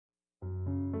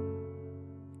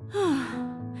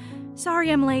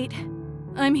Sorry I'm late.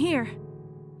 I'm here.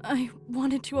 I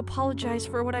wanted to apologize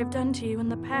for what I've done to you in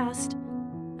the past.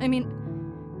 I mean,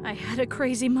 I had a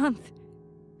crazy month.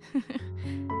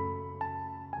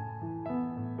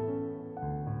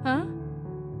 Huh?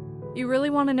 You really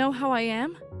want to know how I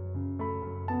am?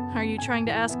 Are you trying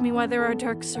to ask me why there are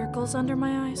dark circles under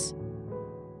my eyes?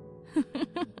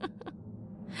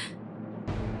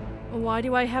 Why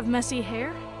do I have messy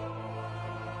hair?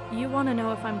 You want to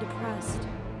know if I'm depressed.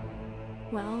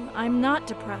 Well, I'm not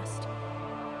depressed.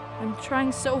 I'm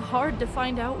trying so hard to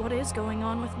find out what is going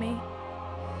on with me.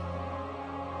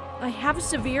 I have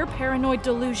severe paranoid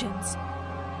delusions.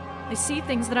 I see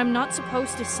things that I'm not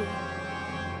supposed to see.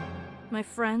 My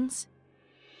friends?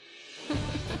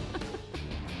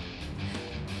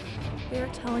 They're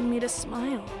telling me to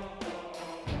smile.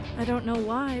 I don't know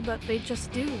why, but they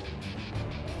just do.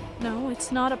 No,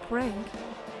 it's not a prank.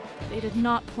 They did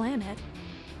not plan it.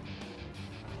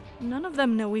 None of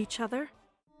them know each other.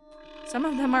 Some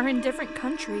of them are in different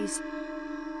countries.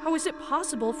 How is it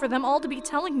possible for them all to be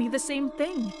telling me the same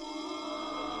thing?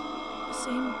 The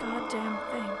same goddamn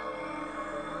thing.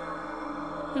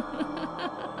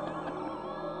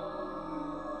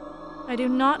 I do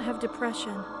not have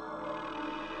depression.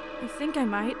 I think I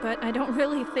might, but I don't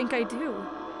really think I do.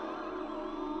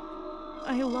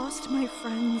 I lost my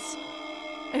friends.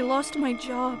 I lost my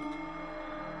job.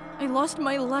 I lost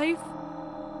my life.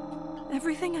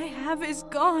 Everything I have is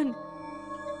gone.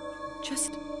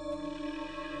 Just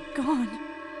gone.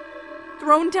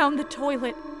 Thrown down the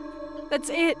toilet. That's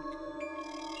it.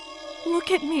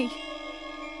 Look at me.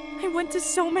 I went to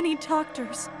so many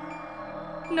doctors.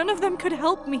 None of them could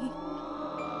help me.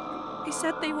 They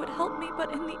said they would help me,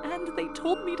 but in the end, they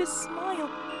told me to smile.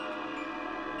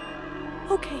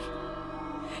 Okay,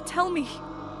 tell me,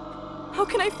 how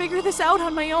can I figure this out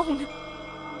on my own?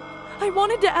 I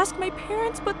wanted to ask my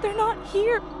parents, but they're not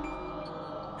here.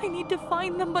 I need to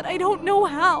find them, but I don't know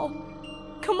how.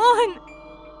 Come on!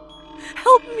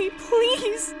 Help me,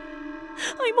 please!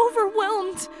 I'm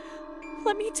overwhelmed.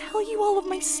 Let me tell you all of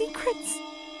my secrets.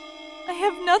 I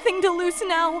have nothing to lose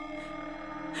now.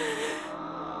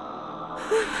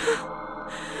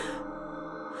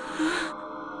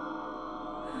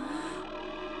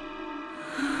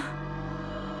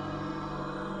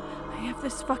 I have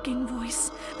this fucking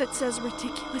voice that says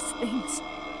ridiculous things.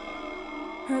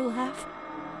 Her laugh,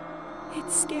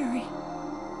 it's scary.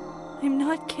 I'm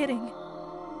not kidding.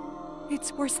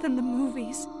 It's worse than the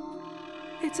movies.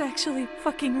 It's actually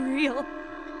fucking real.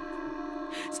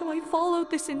 So I followed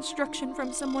this instruction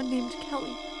from someone named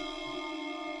Kelly.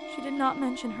 She did not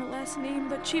mention her last name,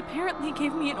 but she apparently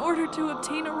gave me an order to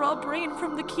obtain a raw brain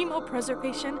from the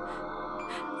chemopreservation.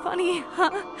 Funny, huh?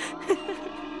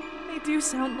 I do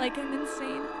sound like I'm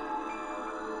insane.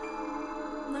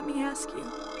 Let me ask you,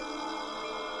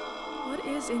 what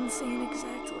is insane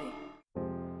exactly?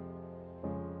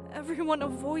 Everyone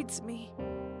avoids me.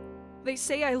 They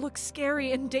say I look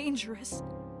scary and dangerous.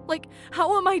 Like,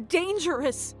 how am I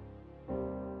dangerous?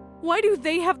 Why do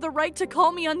they have the right to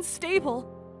call me unstable?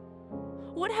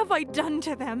 What have I done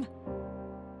to them?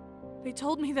 They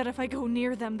told me that if I go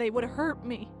near them, they would hurt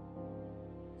me.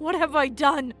 What have I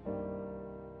done?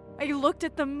 I looked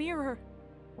at the mirror.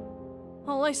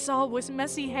 All I saw was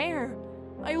messy hair.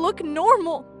 I look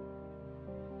normal.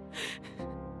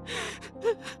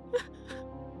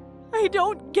 I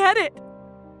don't get it.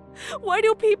 Why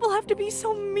do people have to be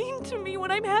so mean to me when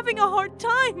I'm having a hard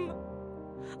time?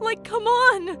 Like, come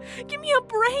on, give me a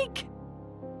break.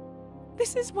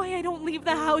 This is why I don't leave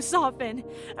the house often.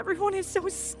 Everyone is so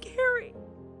scary.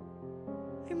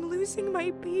 I'm losing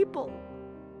my people.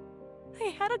 I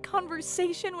had a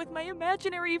conversation with my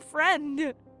imaginary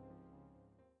friend.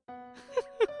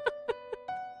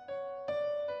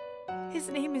 His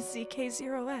name is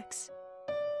ZK0X.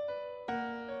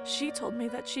 She told me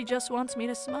that she just wants me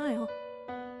to smile.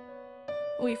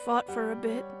 We fought for a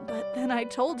bit, but then I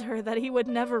told her that he would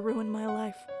never ruin my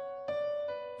life.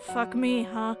 Fuck me,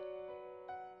 huh?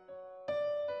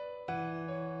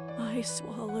 I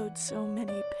swallowed so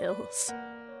many pills.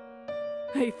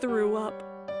 I threw up.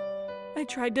 I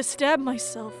tried to stab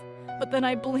myself, but then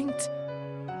I blinked,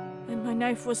 and my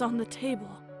knife was on the table.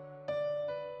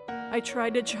 I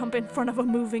tried to jump in front of a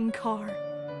moving car.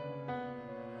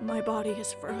 My body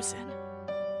is frozen.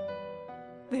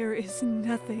 There is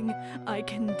nothing I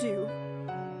can do.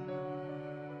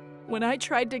 When I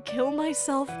tried to kill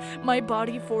myself, my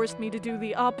body forced me to do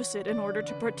the opposite in order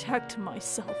to protect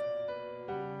myself.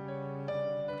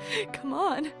 Come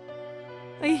on.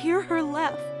 I hear her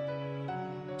laugh.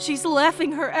 She's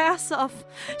laughing her ass off.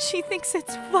 She thinks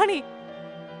it's funny.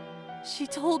 She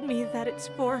told me that it's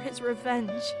for his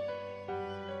revenge.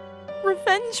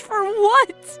 Revenge for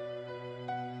what?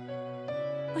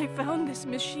 I found this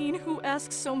machine who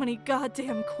asks so many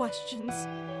goddamn questions.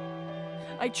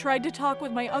 I tried to talk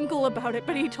with my uncle about it,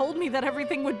 but he told me that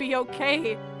everything would be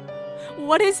okay.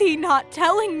 What is he not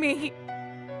telling me?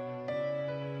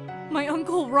 My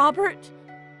Uncle Robert?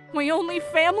 My only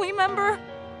family member?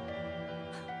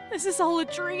 This is all a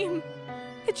dream.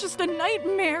 It's just a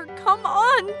nightmare. Come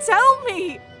on, tell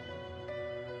me!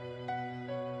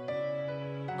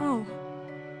 Oh.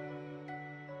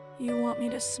 You want me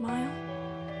to smile?